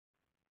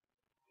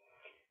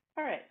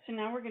All right, so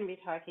now we're going to be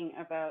talking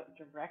about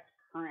direct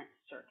current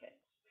circuits.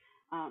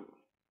 Um,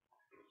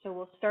 so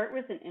we'll start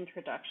with an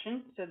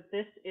introduction. So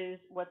this is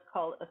what's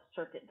called a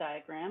circuit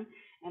diagram.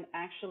 And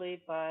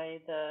actually, by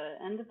the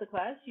end of the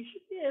class, you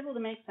should be able to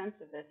make sense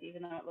of this,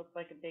 even though it looks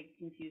like a big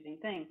confusing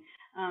thing.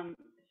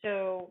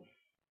 So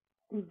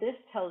this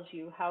tells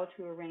you how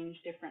to arrange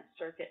different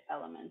circuit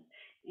elements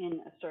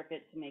in a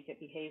circuit to make it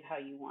behave how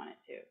you want it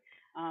to.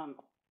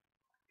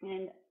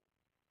 And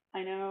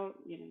I know,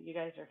 you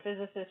guys are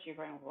physicists. You're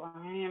going,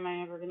 why am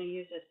I ever going to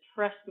use this?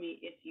 Trust me,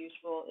 it's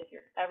useful if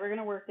you're ever going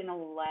to work in a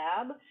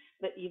lab,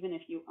 but even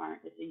if you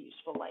aren't, it's a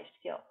useful life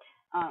skill.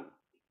 Um,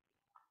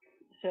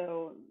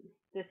 so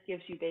this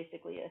gives you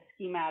basically a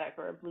schematic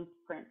or a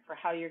blueprint for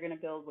how you're going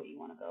to build what you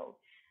want to build.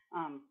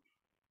 Um,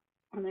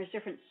 and there's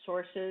different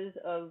sources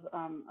of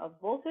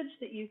voltage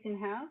that you can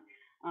have.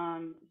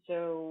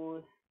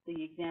 So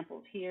the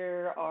examples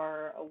here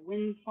are a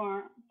wind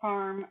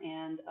farm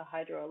and a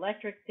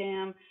hydroelectric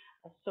dam,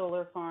 a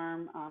solar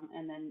farm,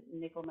 and then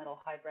nickel metal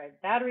hydride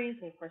batteries.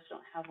 We of course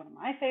don't have one of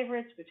my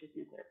favorites, which is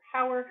nuclear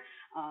power.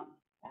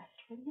 Best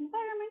for the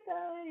environment,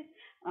 guys.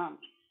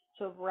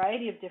 So a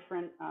variety of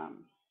different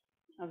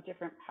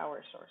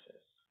power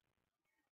sources.